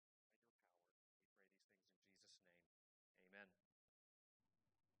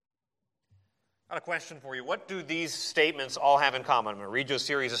Got a question for you. What do these statements all have in common? I'm going to read you a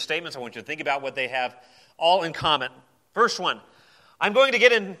series of statements. I want you to think about what they have all in common. First one, I'm going to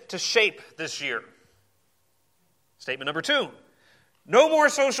get into shape this year. Statement number 2, no more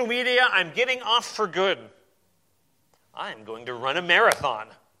social media. I'm getting off for good. I'm going to run a marathon.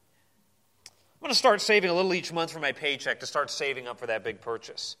 I'm going to start saving a little each month for my paycheck to start saving up for that big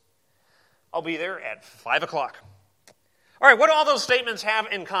purchase. I'll be there at 5 o'clock. All right, what do all those statements have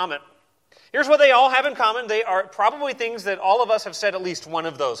in common? Here's what they all have in common. They are probably things that all of us have said at least one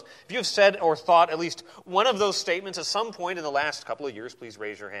of those. If you've said or thought at least one of those statements at some point in the last couple of years, please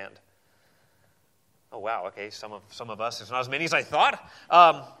raise your hand. Oh, wow, okay, some of us, there's not as many as I thought.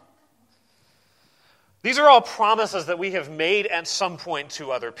 These are all promises that we have made at some point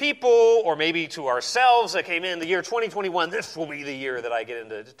to other people or maybe to ourselves that came in the year 2021. This will be the year that I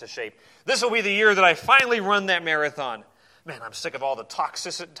get into shape. This will be the year that I finally run that marathon. Man, I'm sick of all the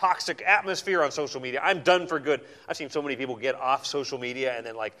toxic atmosphere on social media. I'm done for good. I've seen so many people get off social media and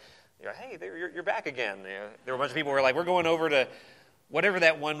then hey, you're back again. There were a bunch of people who were like, we're going over to whatever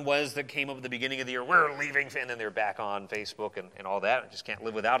that one was that came up at the beginning of the year. We're leaving, and then they're back on Facebook and all that. I just can't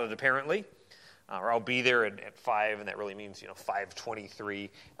live without it, apparently. Or I'll be there at 5, and that really means 5:23.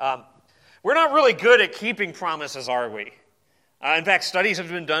 We're not really good at keeping promises, are we? In fact, studies have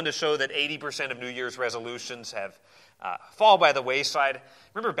been done to show that 80% of New Year's resolutions have fall by the wayside.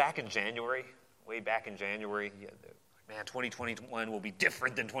 Remember back in January, way back in January, 2021 will be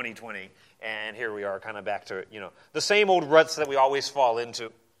different than 2020. And here we are kind of back to, the same old ruts that we always fall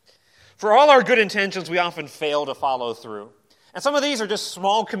into. For all our good intentions, we often fail to follow through. And some of these are just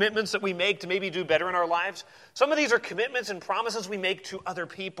small commitments that we make to maybe do better in our lives. Some of these are commitments and promises we make to other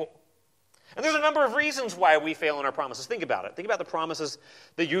people. And there's a number of reasons why we fail in our promises. Think about it. Think about the promises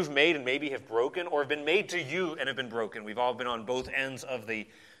that you've made and maybe have broken or have been made to you and have been broken. We've all been on both ends of the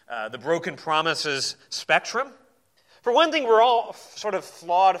broken promises spectrum. For one thing, we're all sort of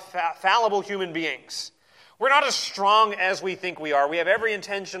flawed, fallible human beings. We're not as strong as we think we are. We have every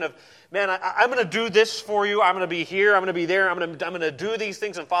intention of, man, I'm going to do this for you. I'm going to be here. I'm going to be there. I'm going to do these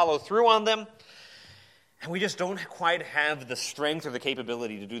things and follow through on them. And we just don't quite have the strength or the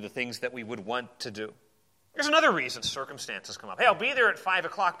capability to do the things that we would want to do. There's another reason circumstances come up. Hey, I'll be there at 5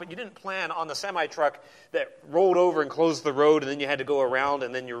 o'clock, but you didn't plan on the semi-truck that rolled over and closed the road, and then you had to go around,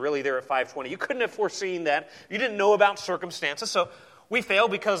 and then you're really there at 5:20. You couldn't have foreseen that. You didn't know about circumstances. So we fail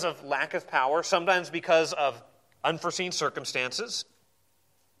because of lack of power, sometimes because of unforeseen circumstances.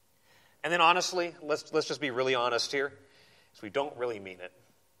 And then honestly, let's just be really honest here, is we don't really mean it.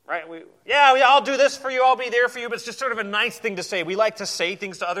 Right? I'll do this for you, I'll be there for you, but it's just sort of a nice thing to say. We like to say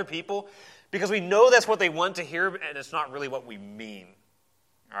things to other people because we know that's what they want to hear, and it's not really what we mean.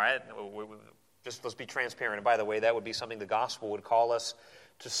 All right? Just let's be transparent. And by the way, that would be something the gospel would call us,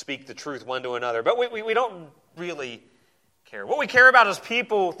 to speak the truth one to another. But we don't really care. What we care about is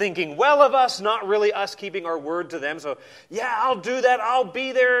people thinking well of us, not really us keeping our word to them. So, I'll do that, I'll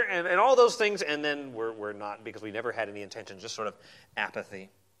be there, and all those things, and then we're not, because we never had any intention, just sort of apathy.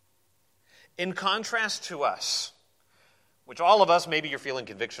 In contrast to us, which all of us, maybe you're feeling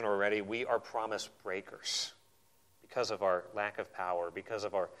conviction already, we are promise breakers because of our lack of power, because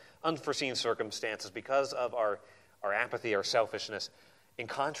of our unforeseen circumstances, because of our apathy, our selfishness. In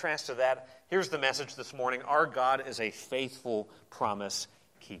contrast to that, here's the message this morning. Our God is a faithful promise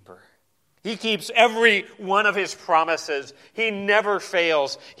keeper. He keeps every one of his promises. He never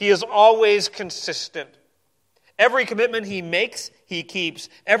fails. He is always consistent. Every commitment he makes, he keeps.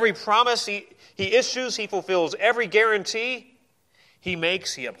 Every promise he issues, he fulfills. Every guarantee he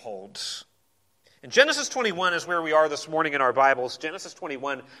makes, he upholds. And Genesis 21 is where we are this morning in our Bibles. Genesis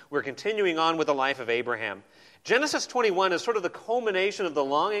 21, we're continuing on with the life of Abraham. Genesis 21 is sort of the culmination of the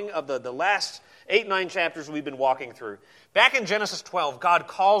longing of the last 8-9 chapters we've been walking through. Back in Genesis 12, God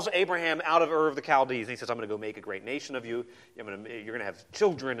calls Abraham out of Ur of the Chaldees. He says, I'm going to go make a great nation of you. You're going to have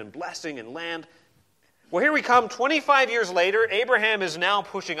children and blessing and land. Well, here we come. 25 years later, Abraham is now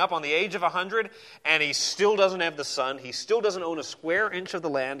pushing up on the age of 100, and he still doesn't have the son. He still doesn't own a square inch of the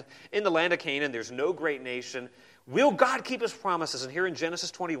land. In the land of Canaan, there's no great nation. Will God keep his promises? And here in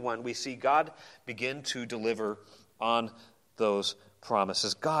Genesis 21, we see God begin to deliver on those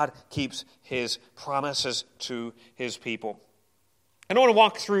promises. God keeps his promises to his people. And I want to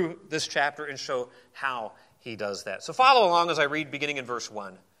walk through this chapter and show how he does that. So follow along as I read beginning in verse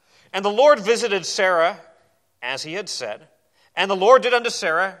 1. And the Lord visited Sarah as he had said, and the Lord did unto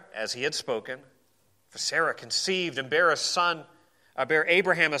Sarah as he had spoken. For Sarah conceived and bare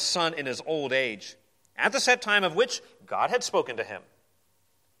Abraham a son in his old age, at the set time of which God had spoken to him.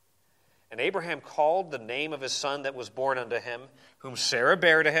 And Abraham called the name of his son that was born unto him, whom Sarah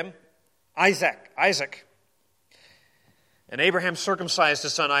bare to him, Isaac. And Abraham circumcised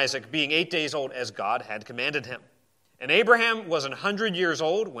his son Isaac, being 8 days old, as God had commanded him. And Abraham was 100 years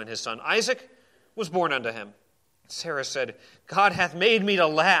old when his son Isaac was born unto him. Sarah said, God hath made me to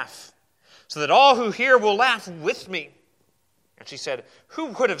laugh, so that all who hear will laugh with me. And she said, who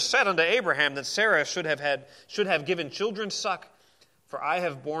would have said unto Abraham that Sarah should have given children suck? For I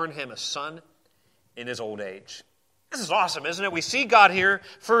have borne him a son in his old age. This is awesome, isn't it? We see God here,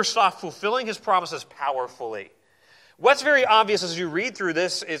 first off, fulfilling his promises powerfully. What's very obvious as you read through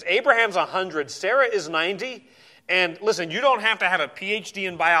this is Abraham's 100, Sarah is 90. And listen, you don't have to have a PhD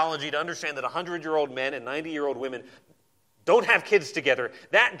in biology to understand that 100-year-old men and 90-year-old women don't have kids together.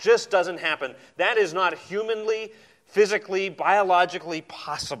 That just doesn't happen. That is not humanly, physically, biologically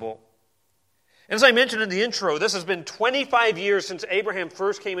possible. And as I mentioned in the intro, this has been 25 years since Abraham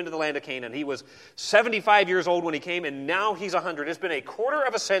first came into the land of Canaan. He was 75 years old when he came, and now he's 100. It's been a quarter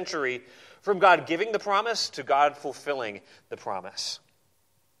of a century from God giving the promise to God fulfilling the promise.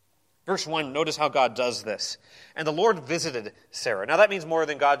 Verse 1, notice how God does this. And the Lord visited Sarah. Now that means more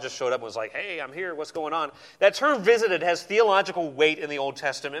than God just showed up and was like, hey, I'm here, what's going on? That term visited has theological weight in the Old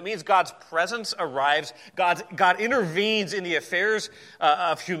Testament. It means God's presence arrives. God intervenes in the affairs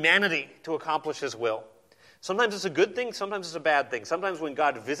of humanity to accomplish his will. Sometimes it's a good thing, sometimes it's a bad thing. Sometimes when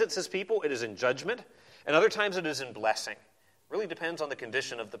God visits his people, it is in judgment. And other times it is in blessing. It really depends on the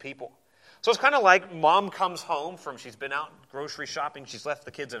condition of the people. So it's kind of like mom comes home she's been out grocery shopping, she's left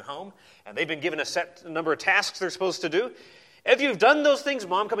the kids at home, and they've been given a set number of tasks they're supposed to do. If you've done those things,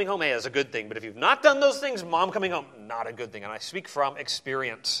 mom coming home, hey, is a good thing. But if you've not done those things, mom coming home, not a good thing. And I speak from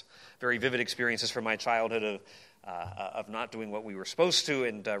experience, very vivid experiences from my childhood of not doing what we were supposed to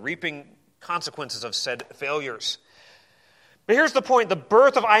and reaping consequences of said failures. But here's the point. The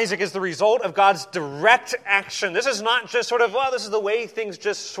birth of Isaac is the result of God's direct action. This is not just sort of, well, this is the way things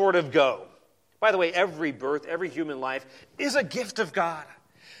just sort of go. By the way, every birth, every human life is a gift of God.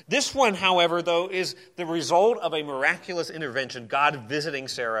 This one, however, though, is the result of a miraculous intervention, God visiting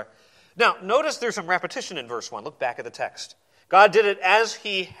Sarah. Now, notice there's some repetition in verse 1. Look back at the text. God did it as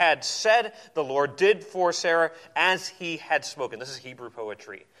he had said. The Lord did for Sarah as he had spoken. This is Hebrew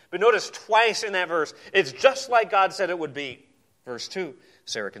poetry. But notice twice in that verse, it's just like God said it would be. Verse 2,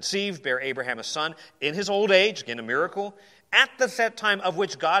 Sarah conceived, bare Abraham a son in his old age, again a miracle, at the set time of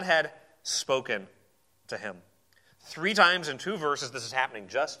which God had spoken to him. 3 times in 2 verses, this is happening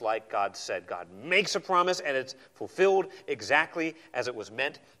just like God said. God makes a promise, and it's fulfilled exactly as it was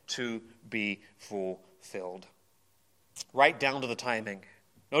meant to be fulfilled. Right down to the timing.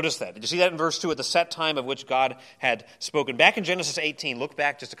 Notice that. Did you see that in verse 2? At the set time of which God had spoken. Back in Genesis 18, look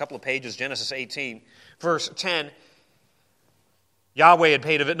back just a couple of pages, Genesis 18, verse 10, Yahweh had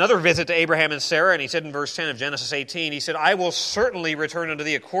paid another visit to Abraham and Sarah, and he said in verse 10 of Genesis 18, he said, I will certainly return unto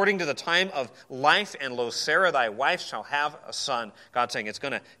thee according to the time of life, and lo, Sarah thy wife shall have a son. God saying it's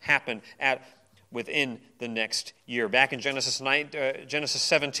going to happen within the next year. Back in Genesis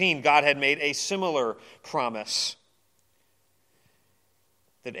 17, God had made a similar promise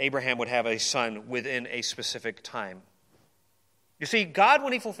that Abraham would have a son within a specific time. You see, God,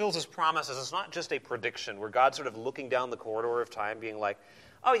 when he fulfills his promises, it's not just a prediction where God's sort of looking down the corridor of time being like,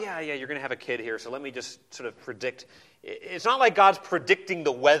 oh, yeah, you're going to have a kid here, so let me just sort of predict. It's not like God's predicting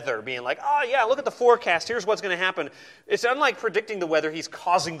the weather, being like, oh, yeah, look at the forecast, here's what's going to happen. It's unlike predicting the weather, he's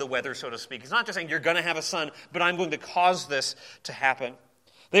causing the weather, so to speak. He's not just saying, you're going to have a son, but I'm going to cause this to happen.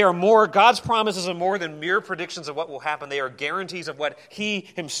 God's promises are more than mere predictions of what will happen. They are guarantees of what he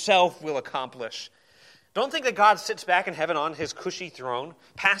himself will accomplish. Don't think that God sits back in heaven on his cushy throne,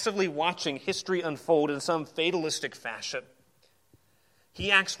 passively watching history unfold in some fatalistic fashion.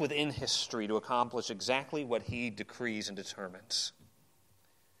 He acts within history to accomplish exactly what he decrees and determines.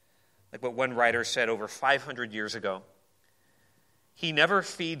 Like what one writer said over 500 years ago, he never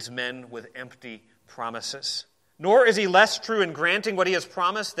feeds men with empty promises, nor is he less true in granting what he has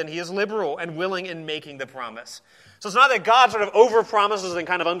promised than he is liberal and willing in making the promise. So it's not that God sort of over-promises and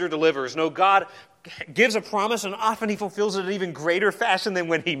kind of under-delivers. No, God gives a promise, and often he fulfills it in even greater fashion than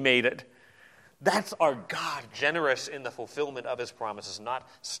when he made it. That's our God, generous in the fulfillment of his promises, not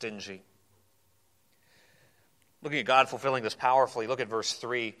stingy. Looking at God fulfilling this powerfully, look at verse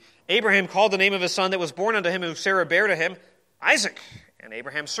 3. Abraham called the name of his son that was born unto him, whom Sarah bare to him, Isaac. And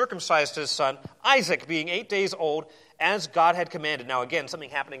Abraham circumcised his son, Isaac, being 8 days old, as God had commanded. Now again, something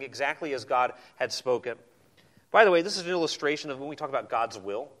happening exactly as God had spoken. By the way, this is an illustration of when we talk about God's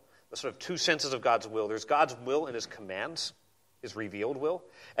will, the sort of 2 senses of God's will. There's God's will in his commands, his revealed will.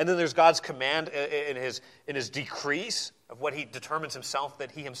 And then there's God's command in his decrees, of what he determines himself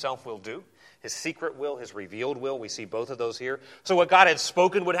that he himself will do. His secret will, his revealed will. We see both of those here. So what God had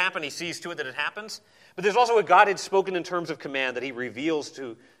spoken would happen, he sees to it that it happens. But there's also what God had spoken in terms of command that he reveals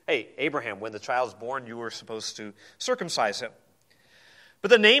to, hey, Abraham, when the child's born, you were supposed to circumcise him. But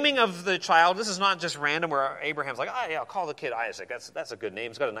the naming of the child, this is not just random where Abraham's like, oh yeah, I'll call the kid Isaac. That's a good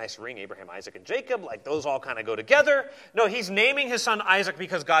name. It's got a nice ring, Abraham, Isaac, and Jacob. Like those all kind of go together. No, he's naming his son Isaac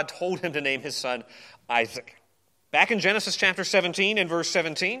because God told him to name his son Isaac. Back in Genesis chapter 17 and verse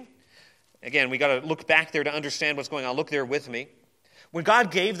 17, again, we got to look back there to understand what's going on. Look there with me. When God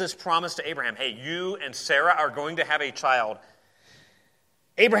gave this promise to Abraham, hey, you and Sarah are going to have a child,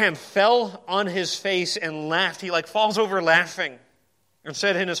 Abraham fell on his face and laughed. He falls over laughing. And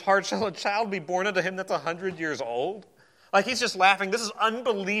said in his heart, shall a child be born unto him that's 100 years old? He's just laughing. This is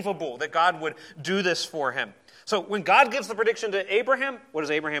unbelievable that God would do this for him. So when God gives the prediction to Abraham, what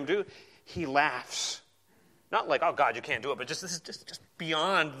does Abraham do? He laughs. Not like, oh God, you can't do it, but this is just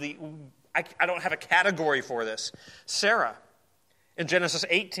beyond I don't have a category for this. Sarah, in Genesis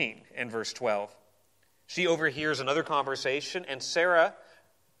 18 and verse 12, she overhears another conversation, and Sarah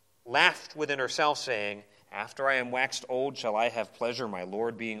laughed within herself, saying, after I am waxed old, shall I have pleasure, my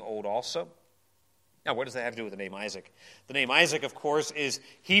Lord being old also? Now, what does that have to do with the name Isaac? The name Isaac, of course, is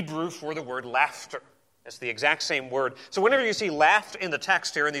Hebrew for the word laughter. It's the exact same word. So whenever you see laughed in the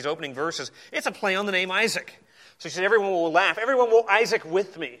text here in these opening verses, it's a play on the name Isaac. So he said, everyone will laugh. Everyone will Isaac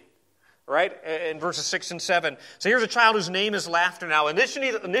with me. Right? In verses 6 and 7. So here's a child whose name is laughter. Now,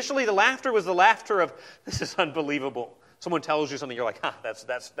 initially the laughter was the laughter of, this is unbelievable. Someone tells you something, you're like,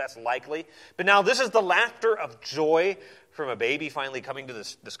 that's likely. But now this is the laughter of joy from a baby finally coming to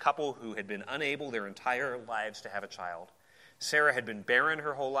this couple who had been unable their entire lives to have a child. Sarah had been barren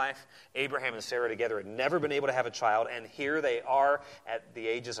her whole life. Abraham and Sarah together had never been able to have a child. And here they are at the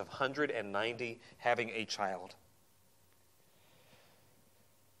ages of 190 having a child.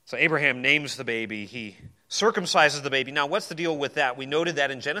 So Abraham names the baby. He circumcises the baby. Now, what's the deal with that? We noted that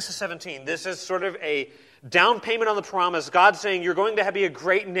in Genesis 17, this is sort of a down payment on the promise. God saying, you're going to be a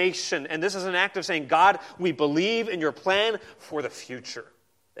great nation. And this is an act of saying, God, we believe in your plan for the future.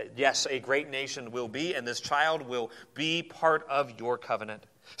 Yes, a great nation will be, and this child will be part of your covenant.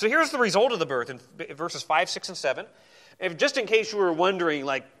 So here's the result of the birth in verses 5, 6, and 7. Just in case you were wondering,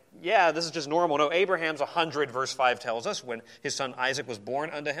 yeah, this is just normal. No, Abraham's 100, verse 5 tells us, when his son Isaac was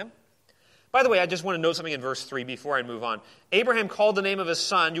born unto him. By the way, I just want to note something in verse 3 before I move on. Abraham called the name of his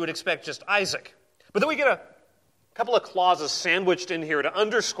son, you would expect just Isaac. But then we get a couple of clauses sandwiched in here to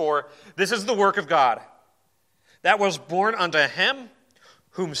underscore this is the work of God. That was born unto him,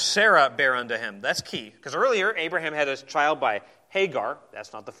 whom Sarah bare unto him. That's key, because earlier Abraham had a child by Hagar.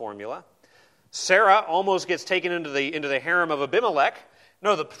 That's not the formula. Sarah almost gets taken into the harem of Abimelech.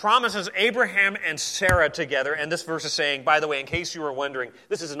 No, the promise is Abraham and Sarah together, and this verse is saying, by the way, in case you were wondering,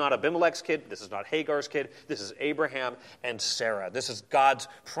 this is not Abimelech's kid, this is not Hagar's kid, this is Abraham and Sarah. This is God's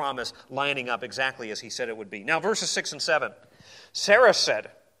promise lining up exactly as he said it would be. Now, verses 6 and 7. Sarah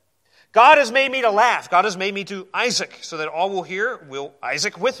said, God has made me to laugh, God has made me to Isaac, so that all will hear, will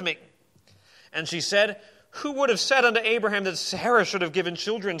Isaac with me. And she said, who would have said unto Abraham that Sarah should have given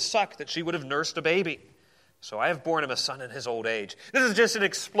children suck, that she would have nursed a baby? So I have borne him a son in his old age. This is just an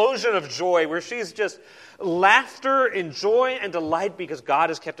explosion of joy where she's just laughter and joy and delight because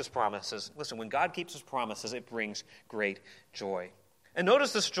God has kept his promises. Listen, when God keeps his promises, it brings great joy. And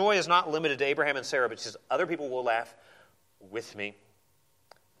notice this joy is not limited to Abraham and Sarah, but she says, other people will laugh with me.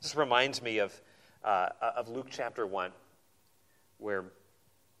 This reminds me of Luke chapter 1, where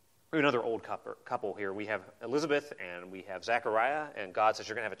we have another old couple here. We have Elizabeth and we have Zechariah, and God says,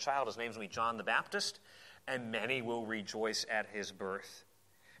 you're going to have a child. His name's going to be John the Baptist. And many will rejoice at his birth.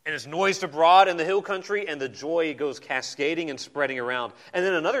 And it's noised abroad in the hill country, and the joy goes cascading and spreading around. And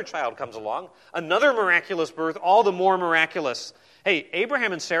then another child comes along, another miraculous birth, all the more miraculous. Hey,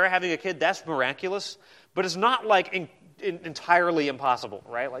 Abraham and Sarah having a kid, that's miraculous, but it's not entirely impossible,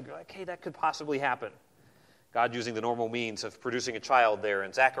 right? Hey, that could possibly happen. God using the normal means of producing a child there,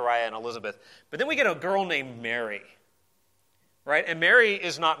 and Zechariah and Elizabeth. But then we get a girl named Mary. Right? And Mary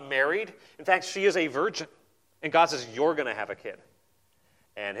is not married. In fact, she is a virgin. And God says, you're going to have a kid.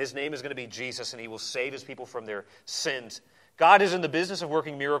 And his name is going to be Jesus, and he will save his people from their sins. God is in the business of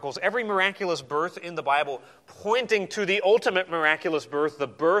working miracles. Every miraculous birth in the Bible pointing to the ultimate miraculous birth, the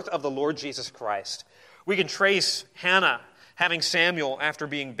birth of the Lord Jesus Christ. We can trace Hannah having Samuel after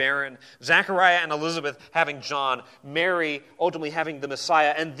being barren, Zechariah and Elizabeth having John, Mary ultimately having the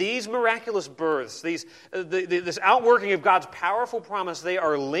Messiah. And these miraculous births, this outworking of God's powerful promise, they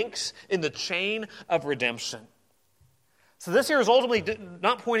are links in the chain of redemption. So this here is ultimately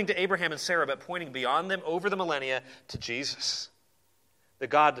not pointing to Abraham and Sarah, but pointing beyond them over the millennia to Jesus. The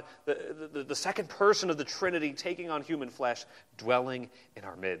God, the second person of the Trinity taking on human flesh, dwelling in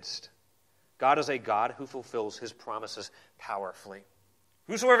our midst. God is a God who fulfills his promises powerfully.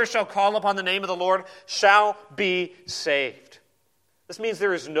 Whosoever shall call upon the name of the Lord shall be saved. This means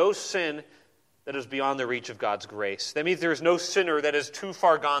there is no sin that is beyond the reach of God's grace. That means there is no sinner that is too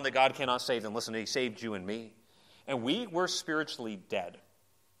far gone that God cannot save them. Listen, he saved you and me. And we were spiritually dead.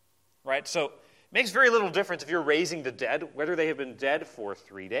 Right? So it makes very little difference if you're raising the dead, whether they have been dead for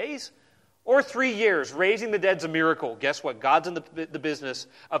 3 days or 3 years. Raising the dead's a miracle. Guess what? God's in the business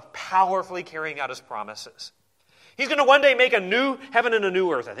of powerfully carrying out his promises. He's going to one day make a new heaven and a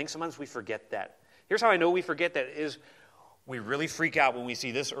new earth. I think sometimes we forget that. Here's how I know we forget that is we really freak out when we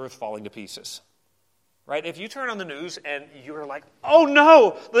see this earth falling to pieces. Right? If you turn on the news and you're like, oh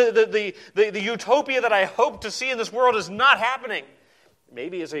no, the utopia that I hope to see in this world is not happening.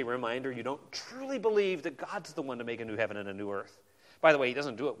 Maybe as a reminder, you don't truly believe that God's the one to make a new heaven and a new earth. By the way, he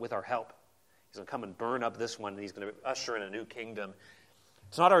doesn't do it with our help. He's going to come and burn up this one, and he's going to usher in a new kingdom.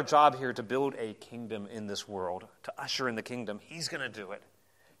 It's not our job here to build a kingdom in this world, to usher in the kingdom. He's going to do it.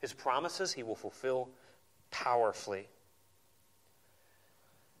 His promises he will fulfill powerfully.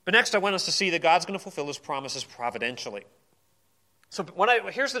 But next, I want us to see that God's going to fulfill his promises providentially. So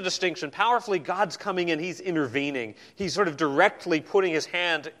here's the distinction. Powerfully, God's coming in. He's intervening. He's sort of directly putting his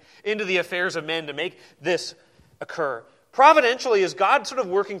hand into the affairs of men to make this occur. Providentially is God sort of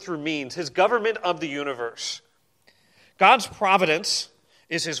working through means, his government of the universe. God's providence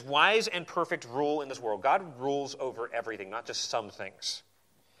is his wise and perfect rule in this world. God rules over everything, not just some things.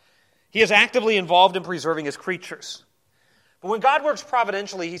 He is actively involved in preserving his creatures. But when God works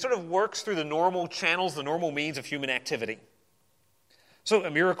providentially, he sort of works through the normal channels, the normal means of human activity. So a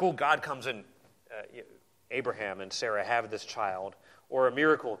miracle, God comes in. Abraham and Sarah have this child. Or a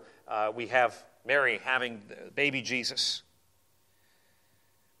miracle, we have Mary having baby Jesus.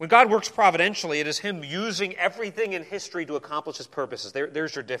 When God works providentially, it is him using everything in history to accomplish his purposes.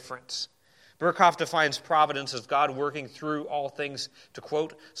 There's your difference. Berkhoff defines providence as God working through all things to,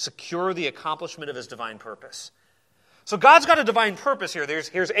 quote, secure the accomplishment of his divine purpose. So God's got a divine purpose here.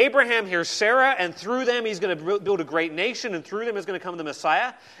 Here's Abraham, here's Sarah, and through them he's going to build a great nation, and through them is going to come the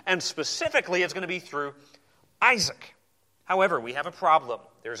Messiah, and specifically it's going to be through Isaac. However, we have a problem.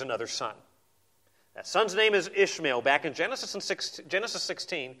 There's another son. That son's name is Ishmael. Back in Genesis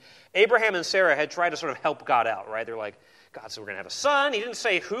 16, Abraham and Sarah had tried to sort of help God out, right? They're like, God said we're going to have a son. He didn't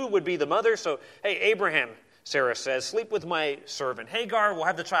say who would be the mother, so, hey, Abraham, Sarah says, sleep with my servant Hagar. We'll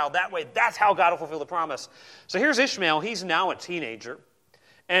have the child that way. That's how God will fulfill the promise. So here's Ishmael. He's now a teenager.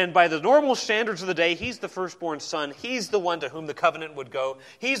 And by the normal standards of the day, he's the firstborn son. He's the one to whom the covenant would go.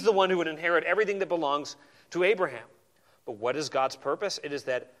 He's the one who would inherit everything that belongs to Abraham. But what is God's purpose? It is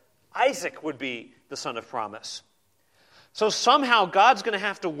that Isaac would be the son of promise. So somehow God's going to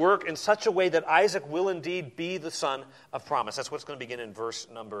have to work in such a way that Isaac will indeed be the son of promise. That's what's going to begin in verse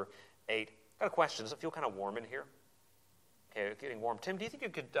number 8. Got a question. Does it feel kind of warm in here? Okay, getting warm. Tim, do you think you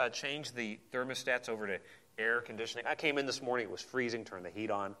could change the thermostats over to air conditioning? I came in this morning, it was freezing, turned the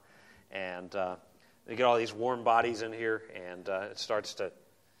heat on, and you get all these warm bodies in here, and it starts to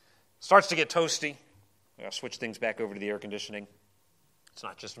get toasty. I'll switch things back over to the air conditioning. It's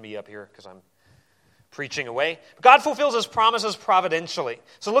not just me up here because I'm preaching away. God fulfills his promises providentially.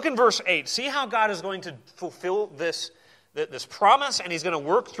 So look in verse 8. See how God is going to fulfill this promise, and he's going to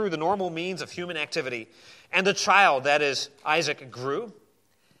work through the normal means of human activity. And the child, that is Isaac, grew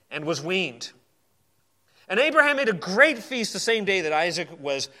and was weaned. And Abraham made a great feast the same day that Isaac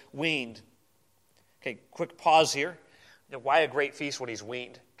was weaned. Okay, quick pause here. Why a great feast when he's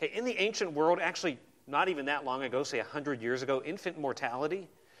weaned? Okay, in the ancient world, actually not even that long ago, say 100 years ago, infant mortality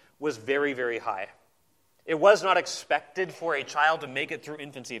was very, very high. It was not expected for a child to make it through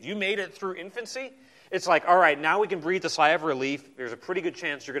infancy. If you made it through infancy, it's like, all right, now we can breathe a sigh of relief. There's a pretty good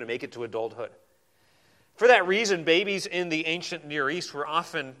chance you're going to make it to adulthood. For that reason, babies in the ancient Near East were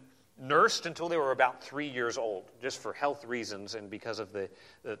often nursed until they were about 3 years old, just for health reasons and because of the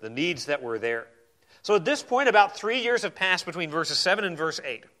needs that were there. So at this point, about 3 years have passed between verses 7 and verse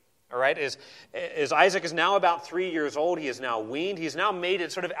 8. All right, as Isaac is now about 3 years old, he is now weaned. He's now made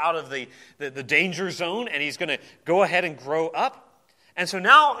it sort of out of the danger zone, and he's going to go ahead and grow up. And so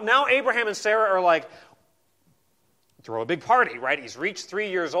now Abraham and Sarah are like, throw a big party, right? He's reached 3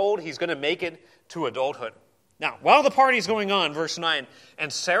 years old. He's going to make it to adulthood. Now, while the party's going on, verse 9,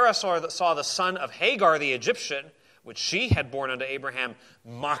 and Sarah saw the son of Hagar the Egyptian, which she had borne unto Abraham,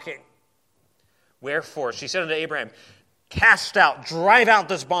 mocking. Wherefore, she said unto Abraham, Cast out, drive out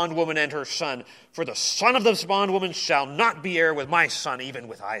this bondwoman and her son, for the son of this bondwoman shall not be heir with my son, even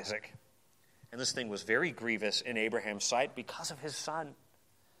with Isaac. And this thing was very grievous in Abraham's sight because of his son.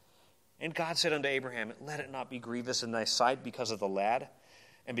 And God said unto Abraham, let it not be grievous in thy sight because of the lad,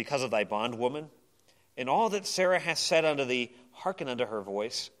 and because of thy bondwoman. And all that Sarah hath said unto thee, hearken unto her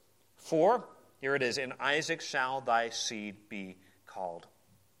voice. For, here it is, in Isaac shall thy seed be called.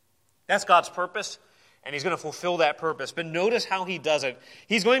 That's God's purpose. And he's going to fulfill that purpose. But notice how he does it.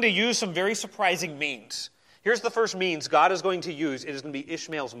 He's going to use some very surprising means. Here's the first means God is going to use. It is going to be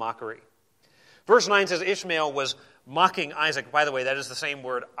Ishmael's mockery. Verse 9 says Ishmael was mocking Isaac. By the way, that is the same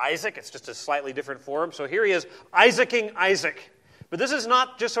word, Isaac. It's just a slightly different form. So here he is, Isaacing Isaac. But this is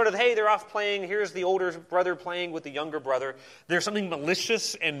not just sort of, hey, they're off playing. Here's the older brother playing with the younger brother. There's something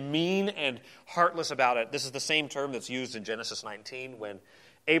malicious and mean and heartless about it. This is the same term that's used in Genesis 19 when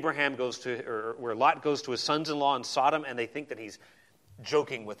Abraham goes to, or where Lot goes to his sons-in-law in Sodom, and they think that he's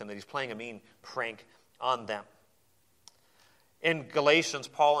joking with them, that he's playing a mean prank on them. In Galatians,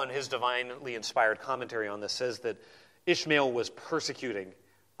 Paul, in his divinely inspired commentary on this, says that Ishmael was persecuting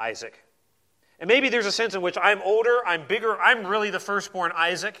Isaac. And maybe there's a sense in which I'm older, I'm bigger, I'm really the firstborn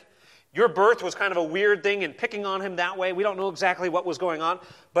Isaac. Your birth was kind of a weird thing, and picking on him that way, we don't know exactly what was going on,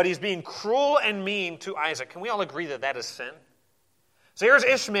 but he's being cruel and mean to Isaac. Can we all agree that that is sin? So here's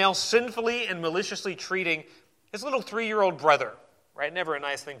Ishmael sinfully and maliciously treating his little 3-year-old brother, right? Never a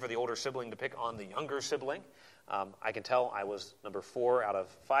nice thing for the older sibling to pick on the younger sibling. I can tell I was number 4 out of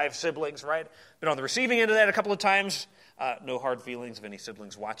 5 siblings, right? Been on the receiving end of that a couple of times. No hard feelings if any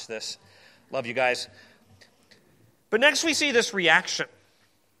siblings watch this. Love you guys. But next we see this reaction.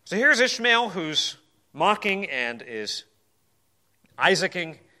 So here's Ishmael who's mocking and is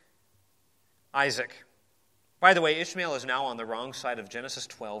Isaacing Isaac. By the way, Ishmael is now on the wrong side of Genesis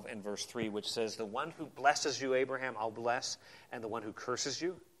 12 and verse 3, which says, the one who blesses you, Abraham, I'll bless, and the one who curses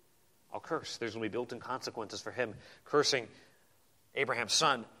you, I'll curse. There's going to be built-in consequences for him cursing Abraham's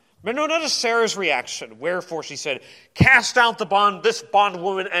son. But notice Sarah's reaction. Wherefore she said, cast out this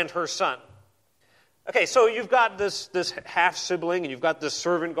bondwoman and her son. Okay, so you've got this half-sibling, and you've got this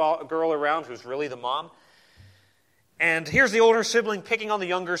servant girl around who's really the mom. And here's the older sibling picking on the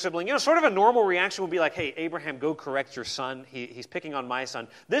younger sibling. You know, sort of a normal reaction would be like, hey, Abraham, go correct your son. He's picking on my son.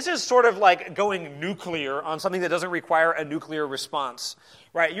 This is sort of like going nuclear on something that doesn't require a nuclear response,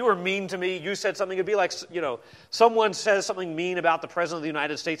 right? You were mean to me. You said something. It'd be like, you know, someone says something mean about the President of the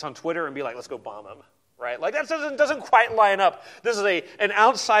United States on Twitter and be like, let's go bomb him, right? Like that doesn't quite line up. This is an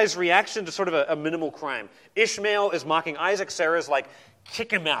outsized reaction to sort of a minimal crime. Ishmael is mocking Isaac. Sarah's like,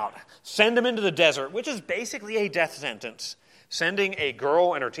 kick him out. Send him into the desert, which is basically a death sentence. Sending a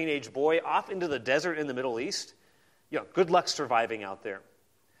girl and her teenage boy off into the desert in the Middle East. You know, good luck surviving out there.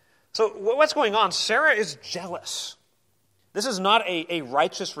 So what's going on? Sarah is jealous. This is not a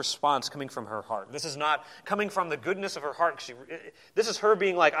righteous response coming from her heart. This is not coming from the goodness of her heart. This is her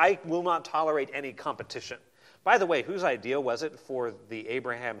being like, I will not tolerate any competition. By the way, whose idea was it for the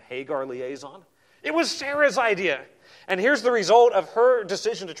Abraham-Hagar liaison? It was Sarah's idea. And here's the result of her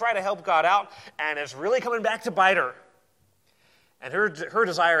decision to try to help God out, and it's really coming back to bite her. And her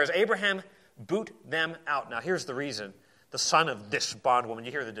desire is, Abraham, boot them out. Now here's the reason. The son of this bondwoman,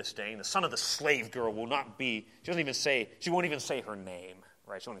 you hear the disdain, the son of the slave girl will not be, she won't even say her name,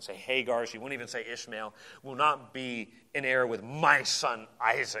 right? She won't even say Hagar, she won't even say Ishmael, will not be in heir with my son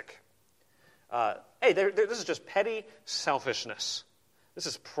Isaac. This is just petty selfishness. This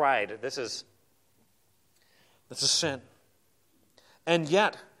is pride. This is sin. And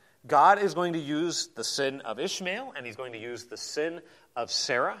yet, God is going to use the sin of Ishmael, and he's going to use the sin of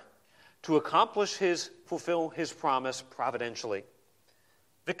Sarah to fulfill his promise providentially.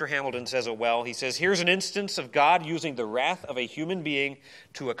 Victor Hamilton says it well. He says, here's an instance of God using the wrath of a human being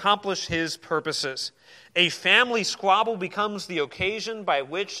to accomplish his purposes. A family squabble becomes the occasion by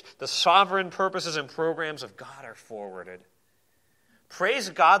which the sovereign purposes and programs of God are forwarded. Praise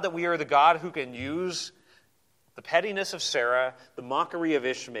God that we are the God who can use the pettiness of Sarah, the mockery of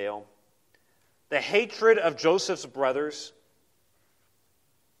Ishmael, the hatred of Joseph's brothers,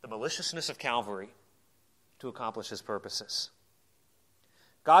 the maliciousness of Calvary to accomplish his purposes.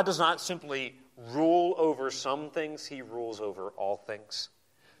 God does not simply rule over some things, he rules over all things.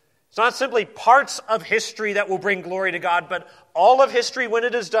 It's not simply parts of history that will bring glory to God, but all of history, when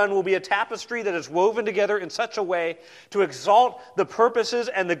it is done, will be a tapestry that is woven together in such a way to exalt the purposes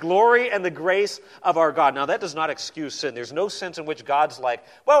and the glory and the grace of our God. Now, that does not excuse sin. There's no sense in which God's like,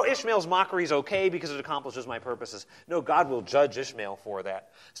 well, Ishmael's mockery is okay because it accomplishes my purposes. No, God will judge Ishmael for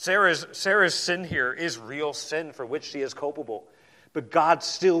that. Sarah's sin here is real sin for which she is culpable. But God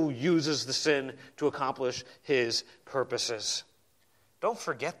still uses the sin to accomplish his purposes. Don't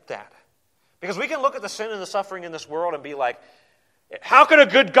forget that. Because we can look at the sin and the suffering in this world and be like, how could a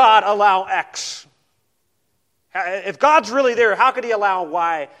good God allow X? If God's really there, how could he allow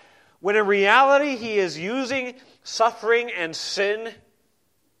Y? When in reality, he is using suffering and sin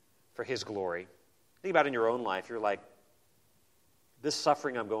for his glory. Think about it in your own life. You're like, this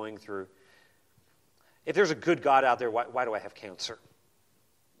suffering I'm going through, if there's a good God out there, why do I have cancer?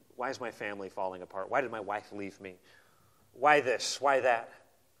 Why is my family falling apart? Why did my wife leave me? Why this? Why that?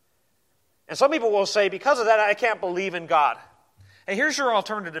 And some people will say, because of that, I can't believe in God. And here's your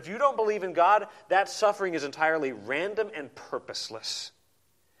alternative. If you don't believe in God, that suffering is entirely random and purposeless.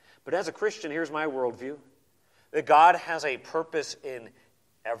 But as a Christian, here's my worldview. That God has a purpose in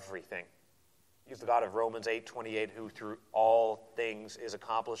everything. He's the God of Romans 8:28, who through all things is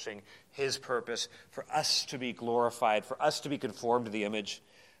accomplishing his purpose for us to be glorified, for us to be conformed to the image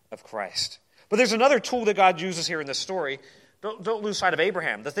of Christ. But there's another tool that God uses here in this story. Don't lose sight of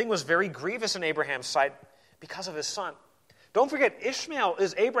Abraham. The thing was very grievous in Abraham's sight because of his son. Don't forget, Ishmael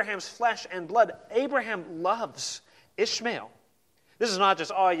is Abraham's flesh and blood. Abraham loves Ishmael. This is not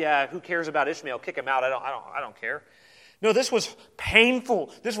just, oh yeah, who cares about Ishmael? Kick him out. I don't care. No, this was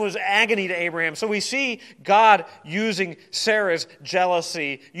painful. This was agony to Abraham. So we see God using Sarah's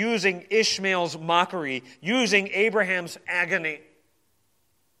jealousy, using Ishmael's mockery, using Abraham's agony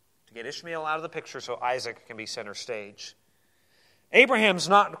to get Ishmael out of the picture so Isaac can be center stage. Abraham's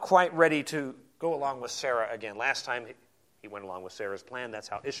not quite ready to go along with Sarah again. Last time he went along with Sarah's plan. That's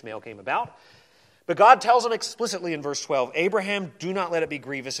how Ishmael came about. But God tells him explicitly in verse 12, Abraham, do not let it be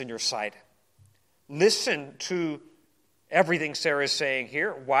grievous in your sight. Listen to everything Sarah is saying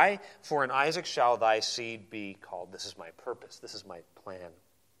here. Why? For in Isaac shall thy seed be called. This is my purpose. This is my plan.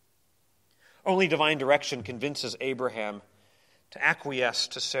 Only divine direction convinces Abraham to acquiesce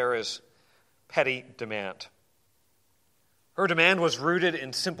to Sarah's petty demand. Her demand was rooted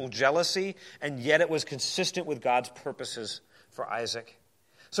in simple jealousy, and yet it was consistent with God's purposes for Isaac.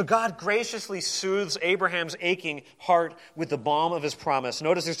 So God graciously soothes Abraham's aching heart with the balm of his promise.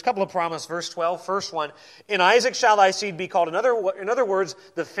 Notice there's a couple of promises. Verse 12, first one, in Isaac shall thy seed be called. In other words,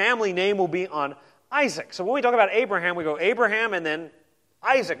 the family name will be on Isaac. So when we talk about Abraham, we go Abraham and then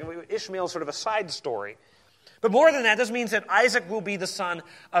Isaac. Ishmael is sort of a side story. But more than that, this means that Isaac will be the son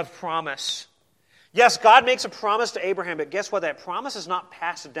of promise. Yes, God makes a promise to Abraham, but guess what? That promise is not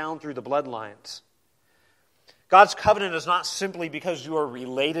passed down through the bloodlines. God's covenant is not simply because you are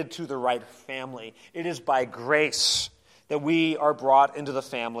related to the right family. It is by grace that we are brought into the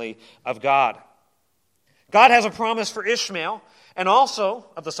family of God. God has a promise for Ishmael, and also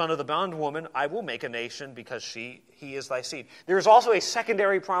of the son of the bondwoman, I will make a nation because he is thy seed. There is also a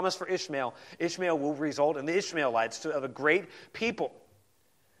secondary promise for Ishmael. Ishmael will result in the Ishmaelites of a great people,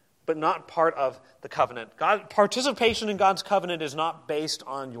 but not part of the covenant. Participation in God's covenant is not based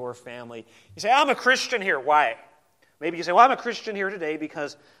on your family. You say, I'm a Christian here. Why? Maybe you say, well, I'm a Christian here today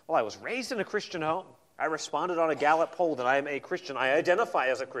because, well, I was raised in a Christian home. I responded on a Gallup poll that I am a Christian. I identify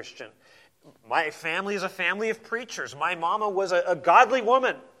as a Christian. My family is a family of preachers. My mama was a godly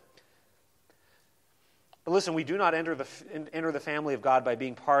woman. But listen, we do not enter the family of God by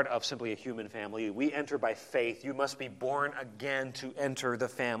being part of simply a human family. We enter by faith. You must be born again to enter the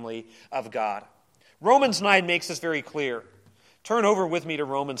family of God. Romans 9 makes this very clear. Turn over with me to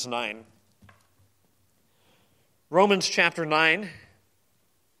Romans 9. Romans chapter 9,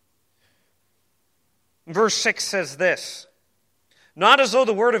 verse 6 says this, not as though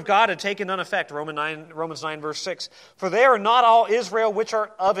the word of God had taken none effect, Romans 9, verse 6, for they are not all Israel which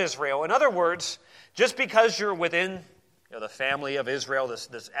are of Israel. In other words, just because you're within the family of Israel,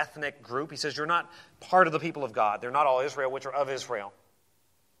 this ethnic group, he says you're not part of the people of God. They're not all Israel which are of Israel.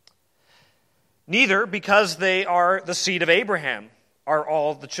 Neither, because they are the seed of Abraham, are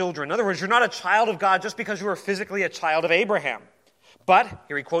all the children. In other words, you're not a child of God just because you are physically a child of Abraham. But,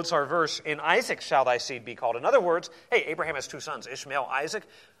 here he quotes our verse, in Isaac shall thy seed be called. In other words, hey, Abraham has two sons, Ishmael, Isaac,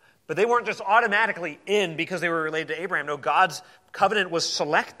 but they weren't just automatically in because they were related to Abraham. No, God's covenant was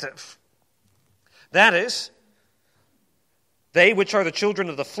selective. That is, they which are the children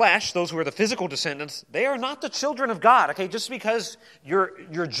of the flesh, those who are the physical descendants, they are not the children of God. Okay, just because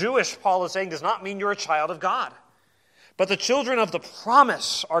you're Jewish, Paul is saying, does not mean you're a child of God. But the children of the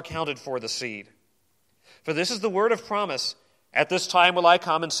promise are counted for the seed. For this is the word of promise, at this time will I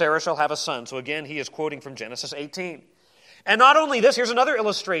come, and Sarah shall have a son. So again, he is quoting from Genesis 18. And not only this, here's another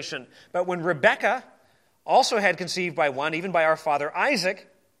illustration. But when Rebekah also had conceived by one, even by our father Isaac,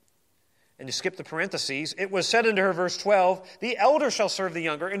 and you skip the parentheses, it was said unto her, verse 12, the elder shall serve the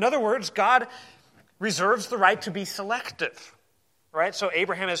younger. In other words, God reserves the right to be selective. Right? So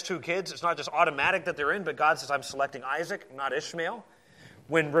Abraham has 2 kids. It's not just automatic that they're in, but God says, I'm selecting Isaac, not Ishmael.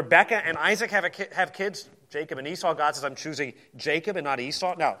 When Rebekah and Isaac have kids, Jacob and Esau, God says, I'm choosing Jacob and not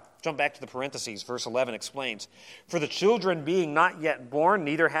Esau. Now, jump back to the parentheses. Verse 11 explains, for the children being not yet born,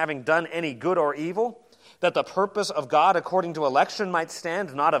 neither having done any good or evil, that the purpose of God according to election might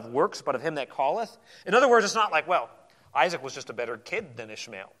stand, not of works, but of him that calleth. In other words, it's not like, well, Isaac was just a better kid than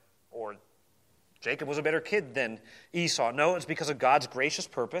Ishmael, or Jacob was a better kid than Esau. No, it's because of God's gracious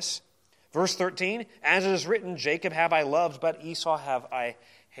purpose. Verse 13, as it is written, Jacob have I loved, but Esau have I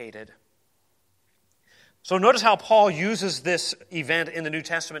hated. So notice how Paul uses this event in the New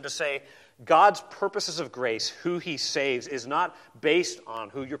Testament to say God's purposes of grace, who he saves, is not based on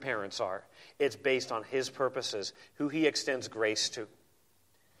who your parents are. It's based on his purposes, who he extends grace to.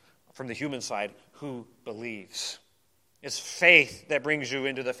 From the human side, who believes. It's faith that brings you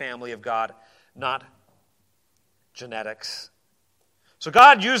into the family of God, not genetics. So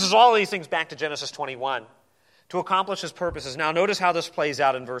God uses all these things back to Genesis 21 to accomplish his purposes. Now notice how this plays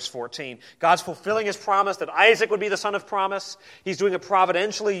out in verse 14. God's fulfilling his promise that Isaac would be the son of promise. He's doing it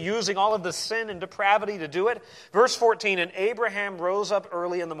providentially, using all of the sin and depravity to do it. Verse 14, and Abraham rose up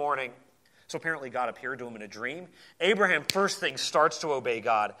early in the morning. So apparently God appeared to him in a dream. Abraham, first thing, starts to obey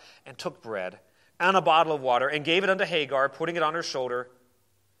God and took bread and a bottle of water and gave it unto Hagar, putting it on her shoulder,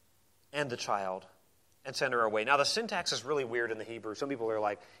 and the child, and sent her away. Now, the syntax is really weird in the Hebrew. Some people are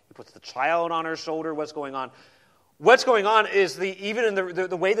like, he puts the child on her shoulder. What's going on? What's going on is, even in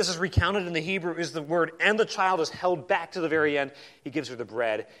the way this is recounted in the Hebrew, is the word, and the child is held back to the very end. He gives her the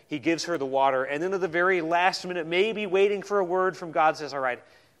bread. He gives her the water. And then at the very last minute, maybe waiting for a word from God, says, all right,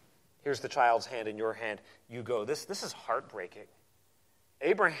 here's the child's hand in your hand. You go. This is heartbreaking.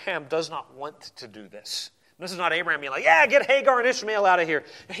 Abraham does not want to do this. This is not Abraham being like, yeah, get Hagar and Ishmael out of here.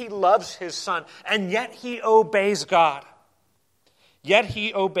 He loves his son, and yet he obeys God. Yet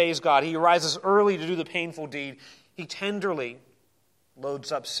he obeys God. He arises early to do the painful deed. He tenderly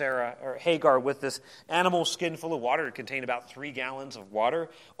loads up Hagar with this animal skin full of water. It contained about 3 gallons of water,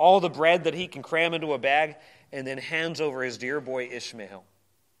 all the bread that he can cram into a bag, and then hands over his dear boy Ishmael.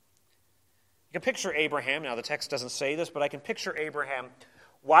 You can picture Abraham. Now, the text doesn't say this, but I can picture Abraham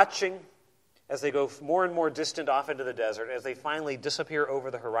watching as they go more and more distant off into the desert, as they finally disappear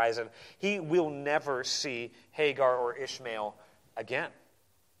over the horizon. He will never see Hagar or Ishmael again.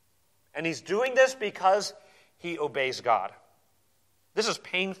 And he's doing this because he obeys God. This is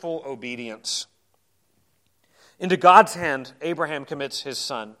painful obedience. Into God's hand, Abraham commits his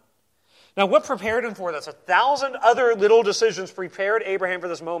son. Now, what prepared him for this? 1,000 other little decisions prepared Abraham for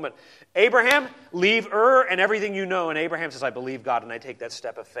this moment. Abraham, leave Ur and everything you know. And Abraham says, I believe God, and I take that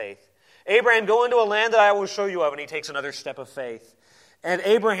step of faith. Abraham, go into a land that I will show you of, and he takes another step of faith. And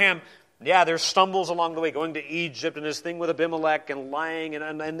Abraham, there's stumbles along the way, going to Egypt and his thing with Abimelech and lying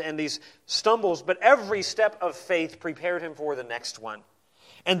and these stumbles, but every step of faith prepared him for the next one.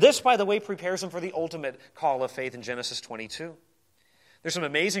 And this, by the way, prepares him for the ultimate call of faith in Genesis 22. There's some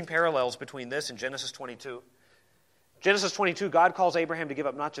amazing parallels between this and Genesis 22. Genesis 22, God calls Abraham to give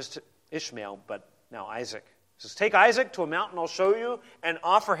up not just Ishmael, but now Isaac. He says, take Isaac to a mountain I'll show you and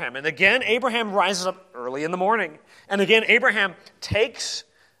offer him. And again, Abraham rises up early in the morning. And again, Abraham takes,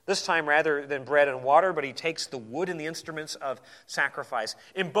 this time rather than bread and water, but he takes the wood and the instruments of sacrifice.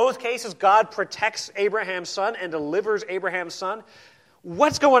 In both cases, God protects Abraham's son and delivers Abraham's son.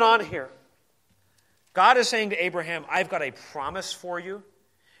 What's going on here? God is saying to Abraham, I've got a promise for you,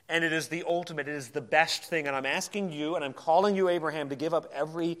 and it is the ultimate, it is the best thing, and I'm asking you, and I'm calling you, Abraham, to give up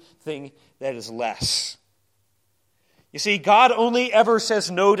everything that is less. You see, God only ever says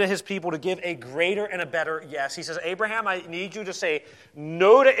no to his people to give a greater and a better yes. He says, Abraham, I need you to say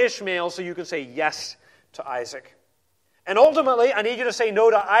no to Ishmael so you can say yes to Isaac. And ultimately, I need you to say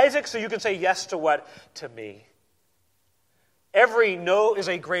no to Isaac so you can say yes to what? To me. Every no is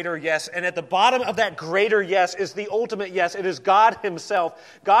a greater yes. And at the bottom of that greater yes is the ultimate yes. It is God himself.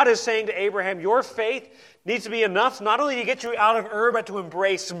 God is saying to Abraham, your faith needs to be enough not only to get you out of Ur, but to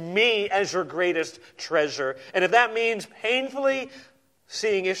embrace me as your greatest treasure. And if that means painfully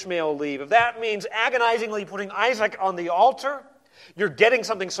seeing Ishmael leave, if that means agonizingly putting Isaac on the altar, you're getting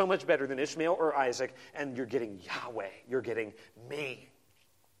something so much better than Ishmael or Isaac, and you're getting Yahweh. You're getting me.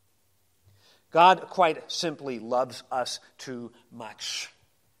 God quite simply loves us too much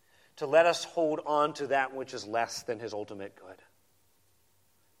to let us hold on to that which is less than his ultimate good.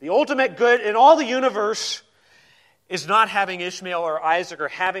 The ultimate good in all the universe is not having Ishmael or Isaac or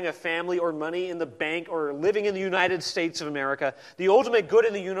having a family or money in the bank or living in the United States of America. The ultimate good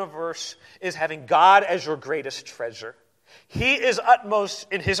in the universe is having God as your greatest treasure. He is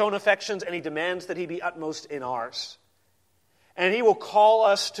utmost in his own affections, and he demands that he be utmost in ours. And he will call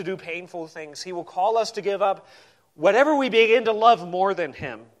us to do painful things. He will call us to give up whatever we begin to love more than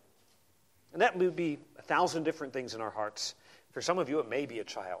him. And that would be 1,000 different things in our hearts. For some of you, it may be a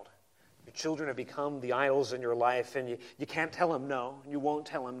child. Your children have become the idols in your life, and you can't tell them no. You won't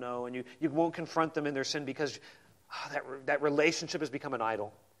tell them no, and you won't confront them in their sin because that relationship has become an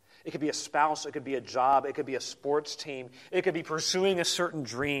idol. It could be a spouse, it could be a job, it could be a sports team, it could be pursuing a certain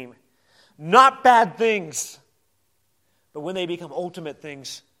dream. Not bad things, but when they become ultimate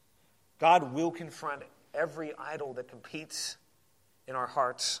things, God will confront every idol that competes in our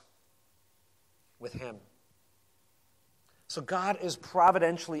hearts with him. So God is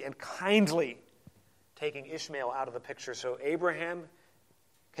providentially and kindly taking Ishmael out of the picture so Abraham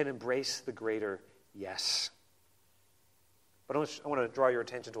can embrace the greater yes. But I want to draw your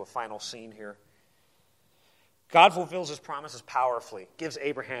attention to a final scene here. God fulfills his promises powerfully, gives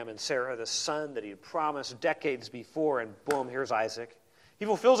Abraham and Sarah the son that he had promised decades before, and boom, here's Isaac. He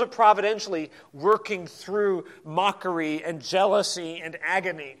fulfills it providentially, working through mockery and jealousy and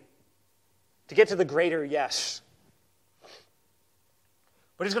agony to get to the greater yes.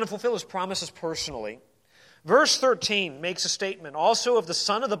 But he's going to fulfill his promises personally. Verse 13 makes a statement, also of the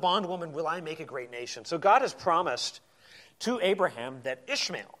son of the bondwoman will I make a great nation. So God has promised to Abraham that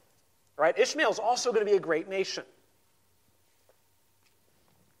Ishmael, right? Ishmael is also going to be a great nation.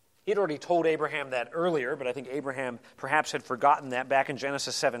 He'd already told Abraham that earlier, but I think Abraham perhaps had forgotten that back in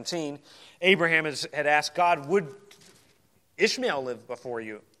Genesis 17. Abraham had asked God, would Ishmael live before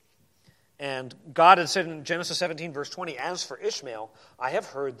you? And God had said in Genesis 17, verse 20, as for Ishmael, I have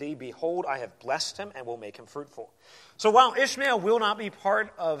heard thee. Behold, I have blessed him and will make him fruitful. So while Ishmael will not be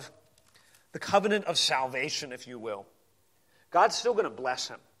part of the covenant of salvation, if you will, God's still going to bless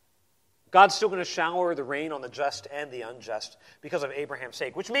him. God's still going to shower the rain on the just and the unjust because of Abraham's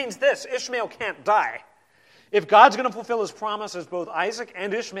sake, which means this, Ishmael can't die. If God's going to fulfill his promises, both Isaac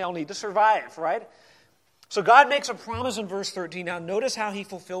and Ishmael need to survive, right? So God makes a promise in verse 13. Now notice how he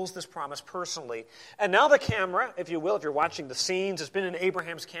fulfills this promise personally. And now the camera, if you will, if you're watching the scenes, it's been in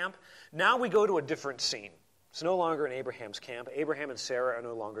Abraham's camp. Now we go to a different scene. It's no longer in Abraham's camp. Abraham and Sarah are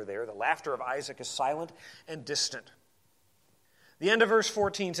no longer there. The laughter of Isaac is silent and distant. The end of verse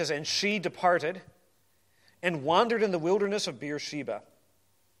 14 says, and she departed and wandered in the wilderness of Beersheba.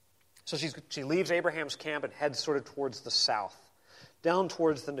 So she leaves Abraham's camp and heads sort of towards the south, down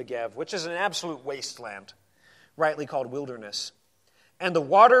towards the Negev, which is an absolute wasteland, rightly called wilderness. And the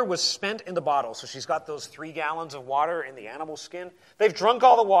water was spent in the bottle. So she's got those 3 gallons of water in the animal skin. They've drunk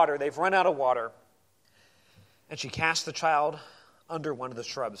all the water. They've run out of water. And she cast the child under one of the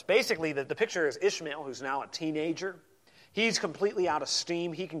shrubs. Basically, the picture is Ishmael, who's now a teenager. He's completely out of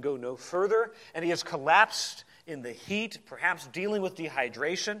steam. He can go no further. And he has collapsed in the heat, perhaps dealing with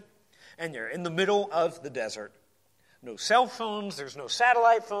dehydration. And you're in the middle of the desert. No cell phones. There's no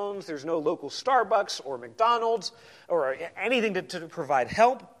satellite phones. There's no local Starbucks or McDonald's or anything to provide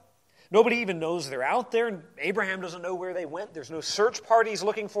help. Nobody even knows they're out there. And Abraham doesn't know where they went. There's no search parties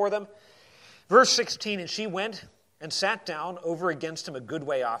looking for them. Verse 16, and she went and sat down over against him a good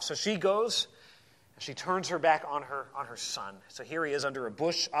way off. So she goes. She turns her back on her son. So here he is under a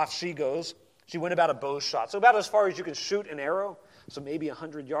bush. Off she goes. She went about a bow shot. So about as far as you can shoot an arrow. So maybe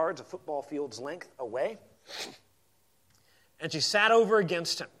 100 yards, a football field's length away. And she sat over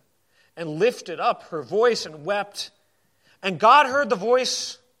against him and lifted up her voice and wept. And God heard the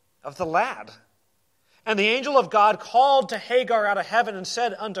voice of the lad. And the angel of God called to Hagar out of heaven and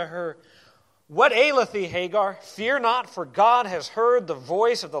said unto her, what aileth thee, Hagar? Fear not, for God has heard the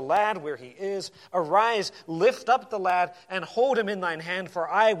voice of the lad where he is. Arise, lift up the lad, and hold him in thine hand, for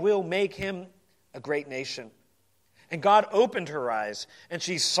I will make him a great nation. And God opened her eyes, and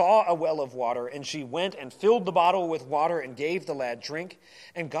she saw a well of water, and she went and filled the bottle with water and gave the lad drink.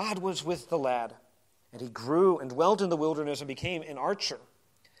 And God was with the lad, and he grew and dwelt in the wilderness and became an archer.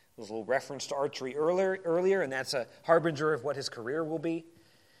 There was a little reference to archery earlier, and that's a harbinger of what his career will be.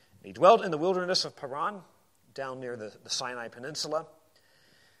 He dwelt in the wilderness of Paran, down near the Sinai Peninsula,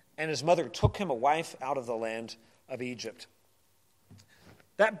 and his mother took him a wife out of the land of Egypt.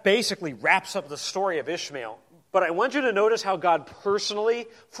 That basically wraps up the story of Ishmael. But I want you to notice how God personally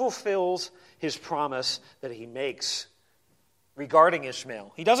fulfills his promise that he makes regarding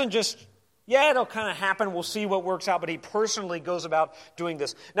Ishmael. He doesn't just, it'll kind of happen, we'll see what works out, but he personally goes about doing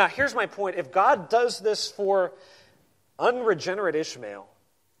this. Now, here's my point. If God does this for unregenerate Ishmael,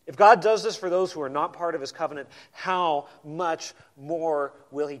 if God does this for those who are not part of his covenant, how much more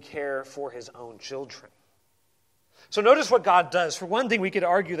will he care for his own children? So notice what God does. For one thing, we could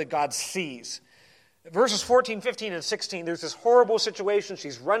argue that God sees. Verses 14, 15, and 16, there's this horrible situation.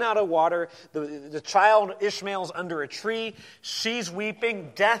 She's run out of water. The child, Ishmael's under a tree. She's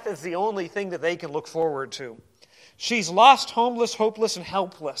weeping. Death is the only thing that they can look forward to. She's lost, homeless, hopeless, and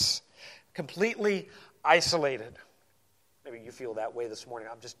helpless. Completely isolated. Maybe you feel that way this morning.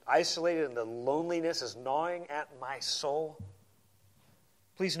 I'm just isolated and the loneliness is gnawing at my soul.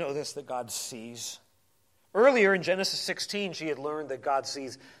 Please know this, that God sees. Earlier in Genesis 16, she had learned that God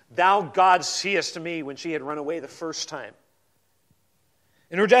sees. Thou, God, seest me, when she had run away the first time.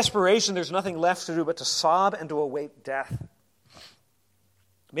 In her desperation, there's nothing left to do but to sob and to await death.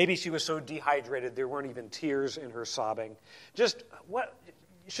 Maybe she was so dehydrated there weren't even tears in her sobbing. Just what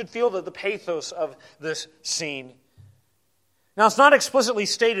you should feel the pathos of this scene. Now, it's not explicitly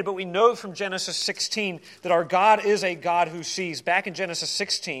stated, but we know from Genesis 16 that our God is a God who sees. Back in Genesis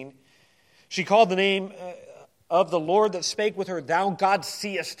 16, she called the name of the Lord that spake with her, Thou, God,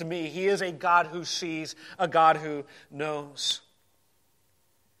 seest me. He is a God who sees, a God who knows.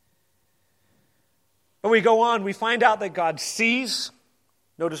 But we go on, we find out that God sees.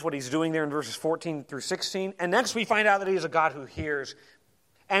 Notice what he's doing there in verses 14 through 16. And next we find out that he is a God who hears.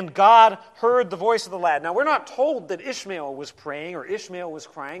 And God heard the voice of the lad. Now, we're not told that Ishmael was praying or Ishmael was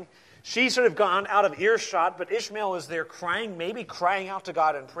crying. She sort of gone out of earshot, but Ishmael is there crying, maybe crying out to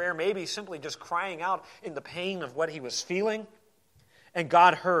God in prayer, maybe simply just crying out in the pain of what he was feeling. And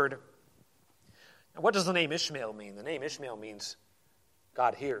God heard. Now, what does the name Ishmael mean? The name Ishmael means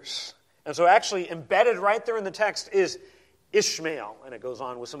God hears. And so actually embedded right there in the text is Ishmael. And it goes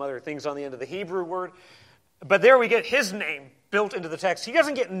on with some other things on the end of the Hebrew word. But there we get his name built into the text. He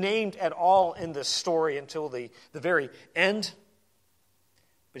doesn't get named at all in this story until the very end.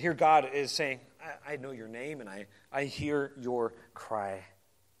 But here God is saying, I know your name and I hear your cry.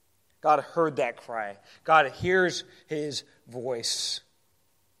 God heard that cry. God hears his voice.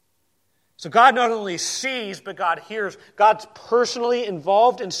 So God not only sees, but God hears. God's personally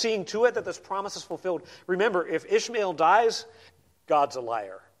involved in seeing to it that this promise is fulfilled. Remember, if Ishmael dies, God's a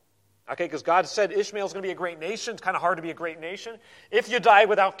liar. Okay, because God said Ishmael's going to be a great nation. It's kind of hard to be a great nation if you die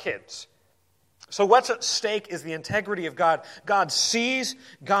without kids. So what's at stake is the integrity of God. God sees,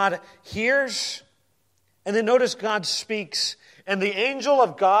 God hears, and then notice God speaks. And the angel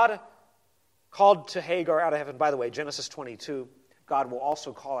of God called to Hagar out of heaven. By the way, Genesis 22, God will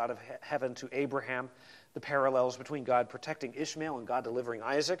also call out of heaven to Abraham. The parallels between God protecting Ishmael and God delivering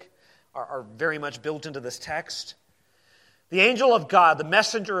Isaac are very much built into this text. The angel of God, the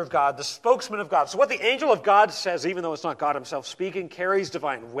messenger of God, the spokesman of God. So what the angel of God says, even though it's not God himself speaking, carries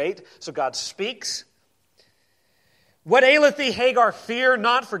divine weight. So God speaks. What aileth thee, Hagar? Fear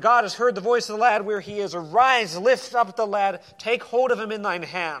not, for God has heard the voice of the lad where he is. Arise, lift up the lad, take hold of him in thine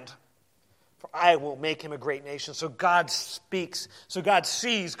hand. For I will make him a great nation. So God speaks. So God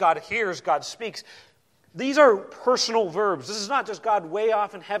sees, God hears, God speaks. These are personal verbs. This is not just God way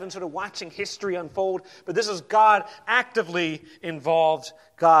off in heaven sort of watching history unfold, but this is God actively involved,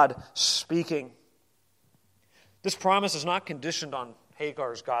 God speaking. This promise is not conditioned on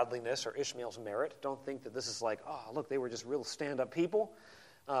Hagar's godliness or Ishmael's merit. Don't think that this is like, oh, look, they were just real stand-up people.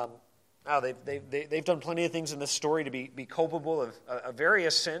 They've done plenty of things in this story to be culpable of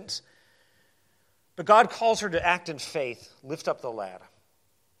various sins. But God calls her to act in faith, lift up the lad.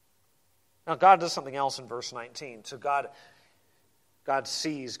 Now, God does something else in verse 19. So God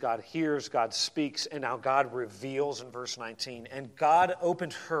sees, God hears, God speaks, and now God reveals in verse 19. And God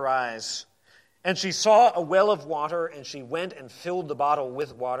opened her eyes, and she saw a well of water, and she went and filled the bottle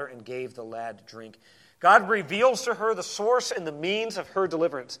with water and gave the lad drink. God reveals to her the source and the means of her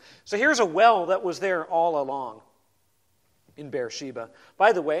deliverance. So here's a well that was there all along in Beersheba.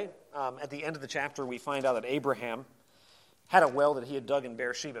 By the way, at the end of the chapter, we find out that Abraham had a well that he had dug in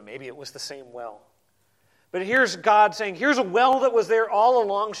Beersheba. Maybe it was the same well. But here's God saying, here's a well that was there all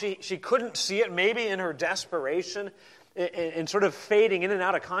along. She couldn't see it, maybe in her desperation and sort of fading in and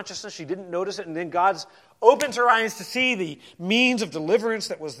out of consciousness. She didn't notice it. And then God opens her eyes to see the means of deliverance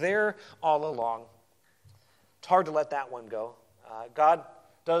that was there all along. It's hard to let that one go. God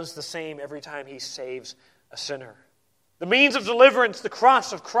does the same every time he saves a sinner. The means of deliverance, the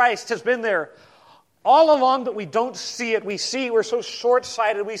cross of Christ, has been there all along, but we don't see it. We're so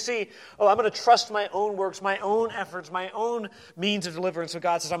short-sighted. We see, I'm going to trust my own works, my own efforts, my own means of deliverance. So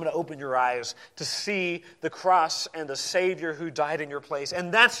God says, I'm going to open your eyes to see the cross and the Savior who died in your place.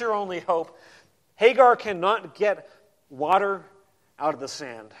 And that's your only hope. Hagar cannot get water out of the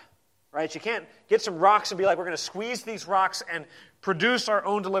sand, right? She can't get some rocks and be like, we're going to squeeze these rocks and produce our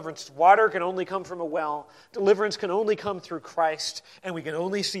own deliverance. Water can only come from a well. Deliverance can only come through Christ, and we can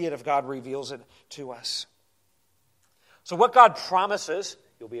only see it if God reveals it to us. So what God promises,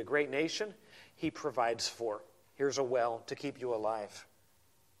 you'll be a great nation. he provides for. Here's a well to keep you alive.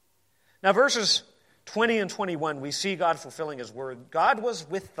 Now, verses 20 and 21, we see God fulfilling his word. God was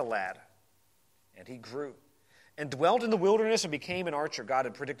with the lad, and he grew, and dwelt in the wilderness and became an archer. God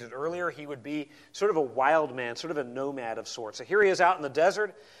had predicted earlier he would be sort of a wild man, sort of a nomad of sorts. So here he is out in the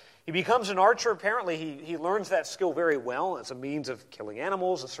desert. He becomes an archer. Apparently, he learns that skill very well. It's a means of killing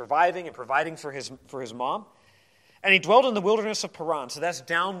animals and surviving and providing for his mom. And he dwelled in the wilderness of Paran. So that's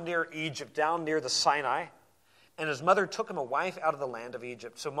down near Egypt, down near the Sinai. And his mother took him a wife out of the land of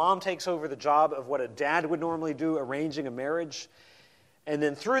Egypt. So mom takes over the job of what a dad would normally do, arranging a marriage. And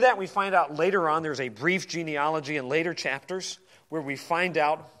then through that, we find out later on, there's a brief genealogy in later chapters where we find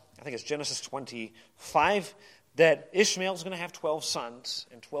out, I think it's Genesis 25, that Ishmael is going to have 12 sons,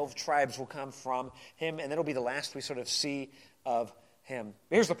 and 12 tribes will come from him, and that'll be the last we sort of see of him.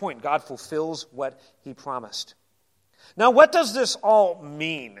 Here's the point. God fulfills what he promised. Now, what does this all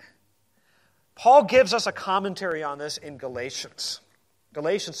mean? Paul gives us a commentary on this in Galatians.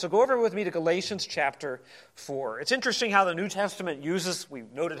 So go over with me to Galatians chapter 4. It's interesting how the New Testament we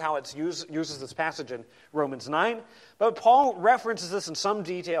noted how it uses this passage in Romans 9, but Paul references this in some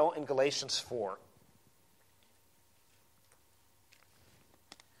detail in Galatians 4.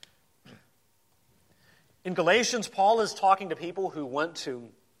 In Galatians, Paul is talking to people who want to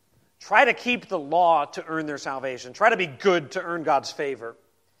try to keep the law to earn their salvation, try to be good to earn God's favor.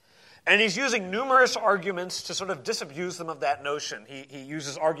 And he's using numerous arguments to sort of disabuse them of that notion. He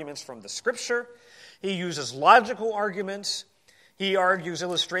uses arguments from the Scripture. He uses logical arguments. He argues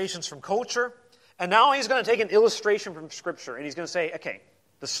illustrations from culture. And now he's going to take an illustration from Scripture, and he's going to say, okay,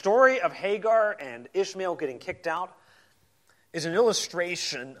 the story of Hagar and Ishmael getting kicked out is an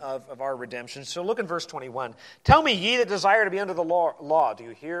illustration of our redemption. So look in verse 21. Tell me, ye that desire to be under the law, do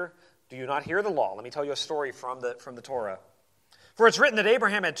you not hear the law? Let me tell you a story from the Torah. For it's written that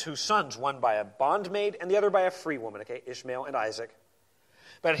Abraham had 2 sons, one by a bondmaid and the other by a free woman, okay, Ishmael and Isaac.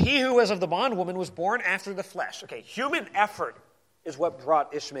 But he who was of the bondwoman was born after the flesh. Okay, human effort is what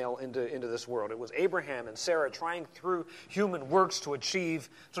brought Ishmael into this world. It was Abraham and Sarah trying through human works to achieve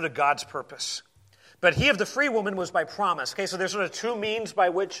sort of God's purpose. But he of the free woman was by promise. Okay, so there's sort of 2 means by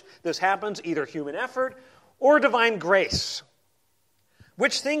which this happens, either human effort or divine grace.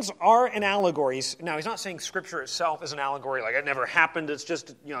 Which things are an allegory? Now, he's not saying Scripture itself is an allegory, like it never happened. It's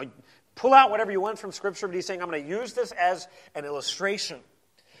just, pull out whatever you want from Scripture, but he's saying, I'm going to use this as an illustration.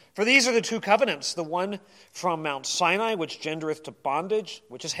 For these are the 2 covenants, the one from Mount Sinai, which gendereth to bondage,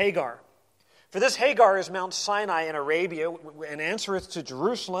 which is Hagar. For this Hagar is Mount Sinai in Arabia, and answereth to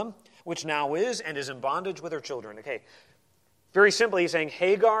Jerusalem, which now is, and is in bondage with her children. Okay, very simply, he's saying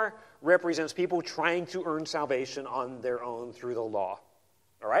Hagar represents people trying to earn salvation on their own through the law.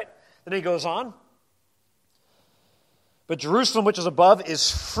 All right? Then he goes on. But Jerusalem, which is above, is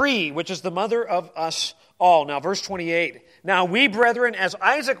free, which is the mother of us all. Now, verse 28. Now we, brethren, as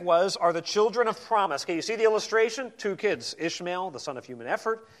Isaac was, are the children of promise. Okay, you see the illustration? 2 kids. Ishmael, the son of human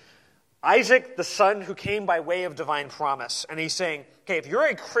effort. Isaac, the son who came by way of divine promise. And he's saying, okay, if you're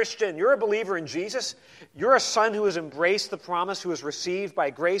a Christian, you're a believer in Jesus, you're a son who has embraced the promise, who has received by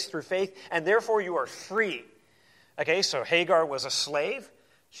grace through faith, and therefore you are free. Okay, so Hagar was a slave.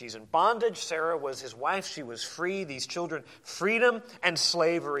 She's in bondage. Sarah was his wife. She was free. These children, freedom and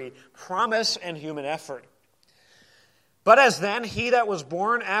slavery, promise and human effort. But as then he that was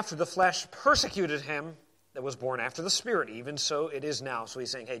born after the flesh persecuted him that was born after the Spirit, even so it is now. So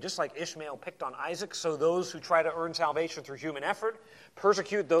he's saying, hey, just like Ishmael picked on Isaac, so those who try to earn salvation through human effort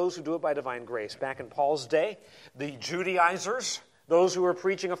persecute those who do it by divine grace. Back in Paul's day, the Judaizers, those who were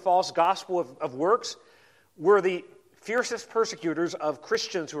preaching a false gospel of works, were the fiercest persecutors of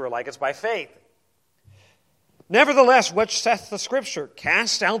Christians who are like us by faith. Nevertheless, what saith the Scripture?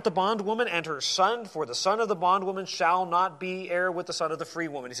 Cast out the bondwoman and her son, for the son of the bondwoman shall not be heir with the son of the free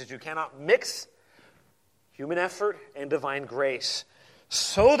woman. He says you cannot mix human effort and divine grace.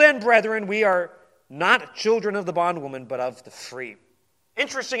 So then, brethren, we are not children of the bondwoman, but of the free.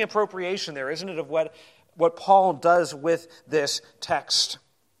 Interesting appropriation there, isn't it, of what Paul does with this text.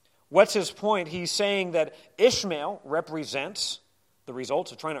 What's his point? He's saying that Ishmael represents the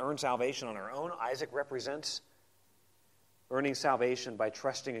results of trying to earn salvation on our own. Isaac represents earning salvation by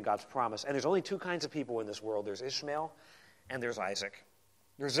trusting in God's promise. And there's only 2 kinds of people in this world. There's Ishmael and there's Isaac.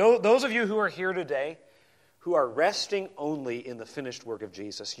 There's those of you who are here today who are resting only in the finished work of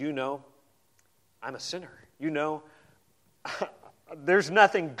Jesus. You know, I'm a sinner. You know, there's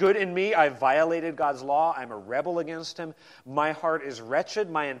nothing good in me. I've violated God's law. I'm a rebel against Him. My heart is wretched.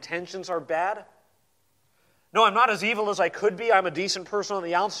 My intentions are bad. No, I'm not as evil as I could be. I'm a decent person on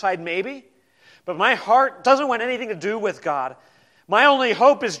the outside, maybe. But my heart doesn't want anything to do with God. My only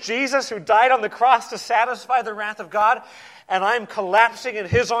hope is Jesus, who died on the cross to satisfy the wrath of God, and I'm collapsing in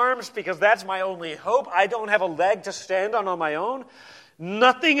his arms because that's my only hope. I don't have a leg to stand on my own.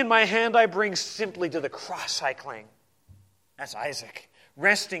 Nothing in my hand I bring, simply to the cross I cling. That's Isaac,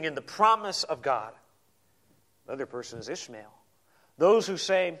 resting in the promise of God. The other person is Ishmael. Those who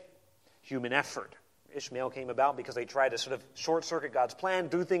say, human effort. Ishmael came about because they tried to sort of short-circuit God's plan,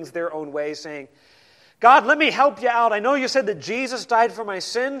 do things their own way, saying, God, let me help you out. I know you said that Jesus died for my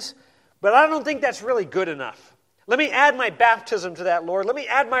sins, but I don't think that's really good enough. Let me add my baptism to that, Lord. Let me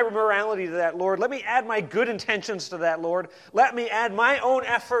add my morality to that, Lord. Let me add my good intentions to that, Lord. Let me add my own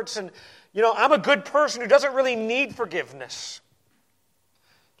efforts. And, I'm a good person who doesn't really need forgiveness.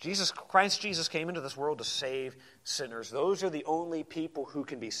 Christ Jesus came into this world to save sinners. Those are the only people who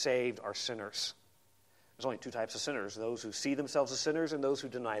can be saved are sinners. There's only two types of sinners, those who see themselves as sinners and those who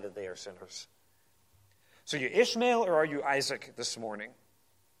deny that they are sinners. So are you Ishmael or are you Isaac this morning?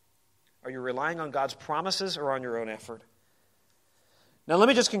 Are you relying on God's promises or on your own effort? Now let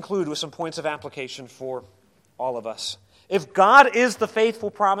me just conclude with some points of application for all of us. If God is the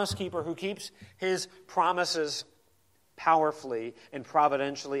faithful promise keeper who keeps his promises powerfully and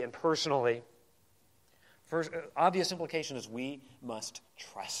providentially and personally, first, obvious implication is we must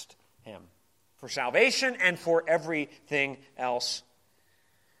trust him for salvation and for everything else.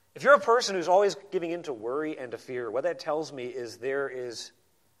 If you're a person who's always giving in to worry and to fear, what that tells me is there is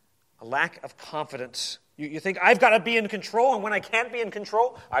a lack of confidence. You think, I've got to be in control, and when I can't be in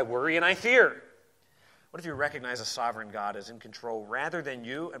control, I worry and I fear. What if you recognize a sovereign God is in control rather than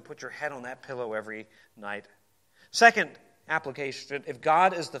you and put your head on that pillow every night? Second application, if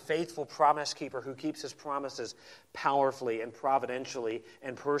God is the faithful promise keeper who keeps his promises powerfully and providentially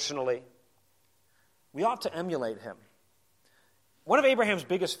and personally, we ought to emulate him. One of Abraham's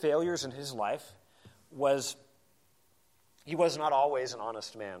biggest failures in his life was he was not always an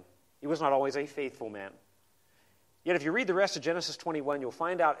honest man. He was not always a faithful man. Yet if you read the rest of Genesis 21, you'll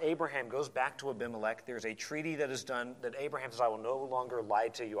find out Abraham goes back to Abimelech. There's a treaty that is done that Abraham says, I will no longer lie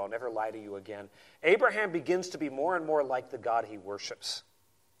to you. I'll never lie to you again. Abraham begins to be more and more like the God he worships.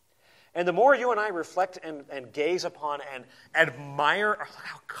 And the more you and I reflect and gaze upon and admire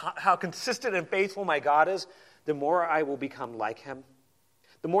how consistent and faithful my God is, the more I will become like him.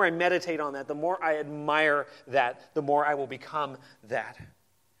 The more I meditate on that, the more I admire that, the more I will become that.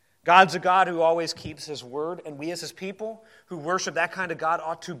 God's a God who always keeps his word, and we as his people who worship that kind of God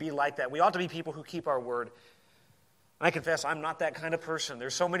ought to be like that. We ought to be people who keep our word. And I confess, I'm not that kind of person.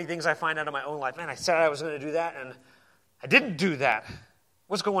 There's so many things I find out in my own life. Man, I said I was going to do that, and I didn't do that.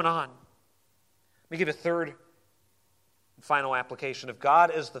 What's going on? Let me give a third final application. If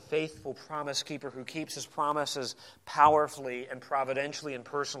God is the faithful promise keeper who keeps his promises powerfully and providentially and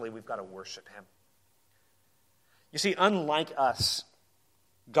personally, we've got to worship him. You see, unlike us,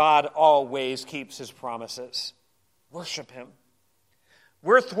 God always keeps his promises. Worship him.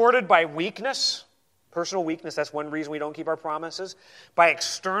 We're thwarted by weakness, personal weakness. That's one reason we don't keep our promises. By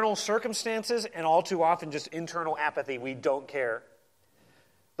external circumstances, and all too often just internal apathy. We don't care.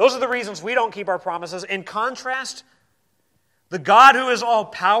 Those are the reasons we don't keep our promises. In contrast, the God who is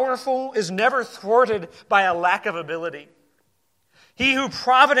all-powerful is never thwarted by a lack of ability. He who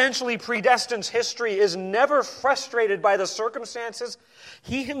providentially predestines history is never frustrated by the circumstances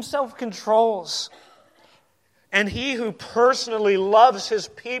he himself controls. And he who personally loves his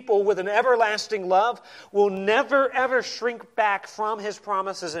people with an everlasting love will never, ever shrink back from his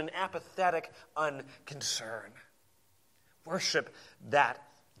promises in apathetic unconcern. Worship that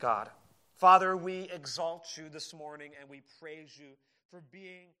God. Father, we exalt you this morning and we praise you for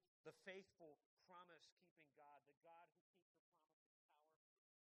being the faithful